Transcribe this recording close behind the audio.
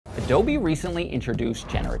Adobe recently introduced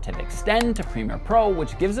Generative Extend to Premiere Pro,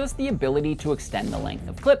 which gives us the ability to extend the length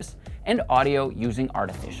of clips and audio using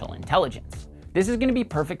artificial intelligence. This is going to be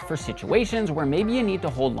perfect for situations where maybe you need to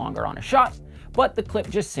hold longer on a shot, but the clip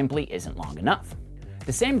just simply isn't long enough.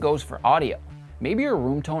 The same goes for audio. Maybe your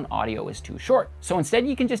room tone audio is too short, so instead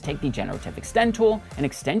you can just take the Generative Extend tool and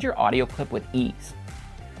extend your audio clip with ease.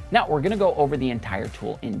 Now we're going to go over the entire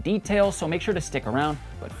tool in detail, so make sure to stick around.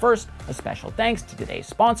 But first, a special thanks to today's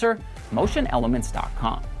sponsor,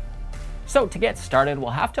 MotionElements.com. So to get started, we'll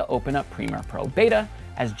have to open up Premiere Pro Beta,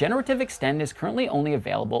 as Generative Extend is currently only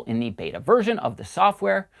available in the beta version of the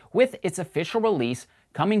software, with its official release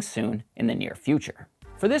coming soon in the near future.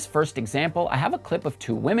 For this first example, I have a clip of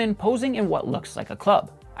two women posing in what looks like a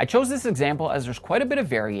club. I chose this example as there's quite a bit of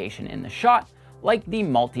variation in the shot, like the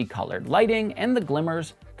multicolored lighting and the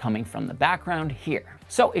glimmers coming from the background here.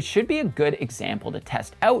 So it should be a good example to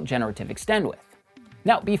test out Generative Extend with.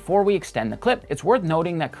 Now, before we extend the clip, it's worth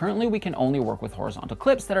noting that currently we can only work with horizontal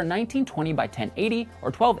clips that are 1920 by 1080 or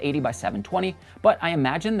 1280 by 720, but I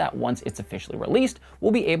imagine that once it's officially released,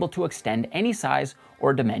 we'll be able to extend any size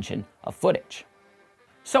or dimension of footage.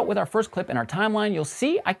 So with our first clip in our timeline, you'll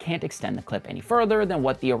see I can't extend the clip any further than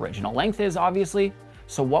what the original length is, obviously.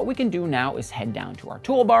 So what we can do now is head down to our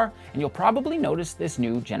toolbar, and you'll probably notice this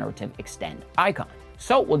new Generative Extend icon.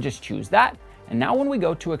 So we'll just choose that, and now when we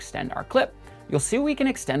go to extend our clip, you'll see we can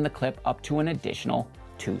extend the clip up to an additional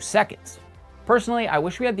 2 seconds. Personally, I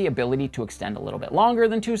wish we had the ability to extend a little bit longer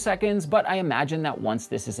than 2 seconds, but I imagine that once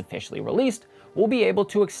this is officially released, we'll be able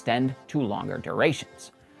to extend to longer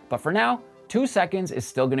durations. But for now, 2 seconds is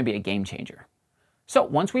still going to be a game changer. So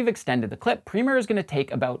once we've extended the clip, Premiere is going to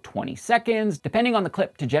take about 20 seconds, depending on the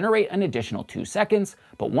clip, to generate an additional 2 seconds.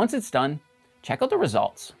 But once it's done, check out the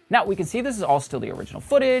results. Now we can see this is all still the original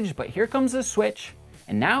footage, but here comes the switch.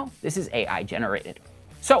 And now this is AI generated.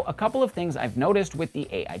 So a couple of things I've noticed with the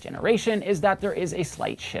AI generation is that there is a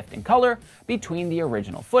slight shift in color between the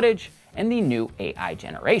original footage and the new AI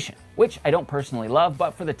generation, which I don't personally love,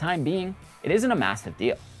 but for the time being, it isn't a massive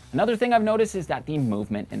deal. Another thing I've noticed is that the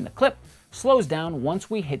movement in the clip slows down once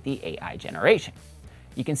we hit the AI generation.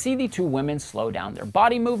 You can see the two women slow down their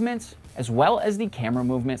body movements, as well as the camera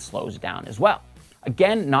movement slows down as well.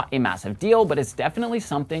 Again, not a massive deal, but it's definitely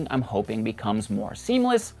something I'm hoping becomes more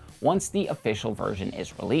seamless once the official version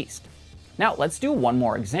is released. Now let's do one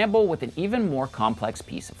more example with an even more complex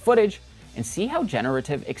piece of footage and see how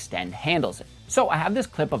Generative Extend handles it. So I have this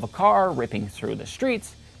clip of a car ripping through the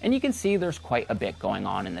streets, and you can see there's quite a bit going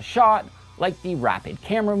on in the shot, like the rapid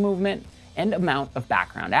camera movement and amount of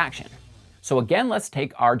background action. So again, let's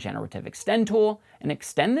take our Generative Extend tool and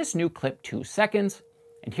extend this new clip 2 seconds,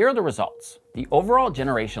 and here are the results. The overall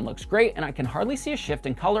generation looks great, and I can hardly see a shift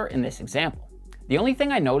in color in this example. The only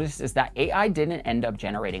thing I noticed is that AI didn't end up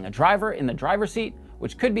generating a driver in the driver's seat,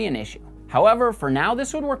 which could be an issue. However, for now,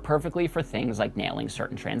 this would work perfectly for things like nailing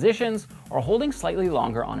certain transitions or holding slightly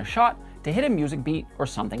longer on a shot to hit a music beat or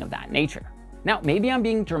something of that nature. Now, maybe I'm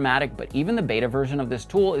being dramatic, but even the beta version of this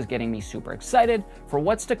tool is getting me super excited for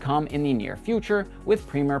what's to come in the near future with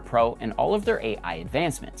Premiere Pro and all of their AI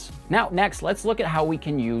advancements. Now, next, let's look at how we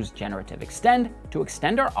can use Generative Extend to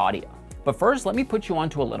extend our audio. But first, let me put you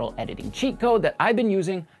onto a little editing cheat code that I've been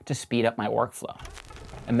using to speed up my workflow.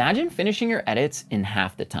 Imagine finishing your edits in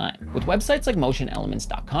half the time. With websites like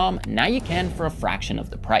MotionElements.com, now you can for a fraction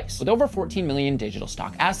of the price. With over 14 million digital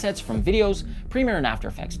stock assets from videos, Premiere and After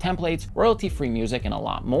Effects templates, royalty-free music, and a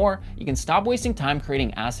lot more, you can stop wasting time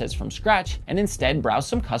creating assets from scratch and instead browse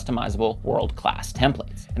some customizable world-class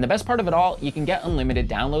templates. And the best part of it all, you can get unlimited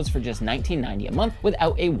downloads for just $19.90 a month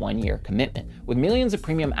without a 1-year commitment. With millions of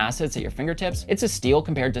premium assets at your fingertips, it's a steal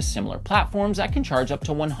compared to similar platforms that can charge up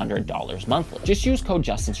to $100 monthly. Just use code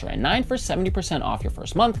JustinSaran9 for 70% off your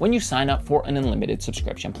first month when you sign up for an unlimited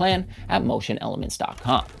subscription plan at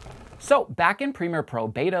MotionElements.com. So back in Premiere Pro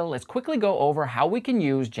Beta, let's quickly go over how we can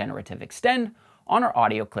use Generative Extend on our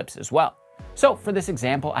audio clips as well. So for this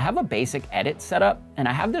example, I have a basic edit set up, and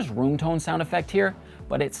I have this room tone sound effect here,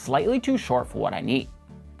 but it's slightly too short for what I need.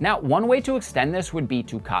 Now, one way to extend this would be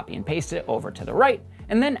to copy and paste it over to the right,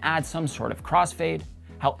 and then add some sort of crossfade.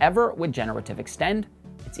 However, with Generative Extend,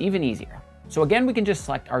 it's even easier. So again, we can just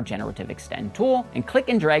select our Generative Extend tool and click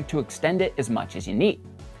and drag to extend it as much as you need.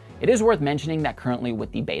 It is worth mentioning that currently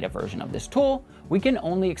with the beta version of this tool, we can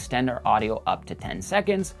only extend our audio up to 10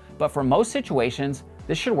 seconds, but for most situations,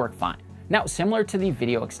 this should work fine. Now, similar to the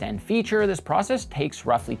video extend feature, this process takes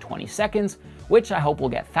roughly 20 seconds, which I hope will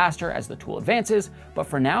get faster as the tool advances, but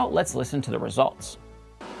for now, let's listen to the results.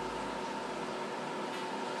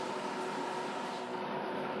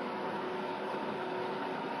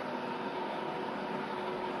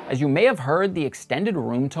 As you may have heard, the extended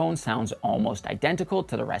room tone sounds almost identical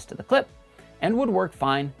to the rest of the clip and would work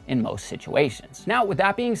fine in most situations. Now, with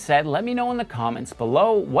that being said, let me know in the comments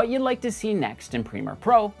below what you'd like to see next in Premiere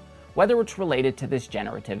Pro, whether it's related to this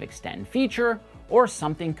generative extend feature or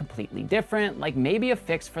something completely different, like maybe a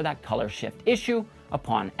fix for that color shift issue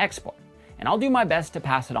upon export. And I'll do my best to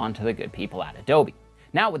pass it on to the good people at Adobe.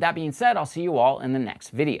 Now, with that being said, I'll see you all in the next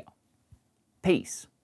video. Peace.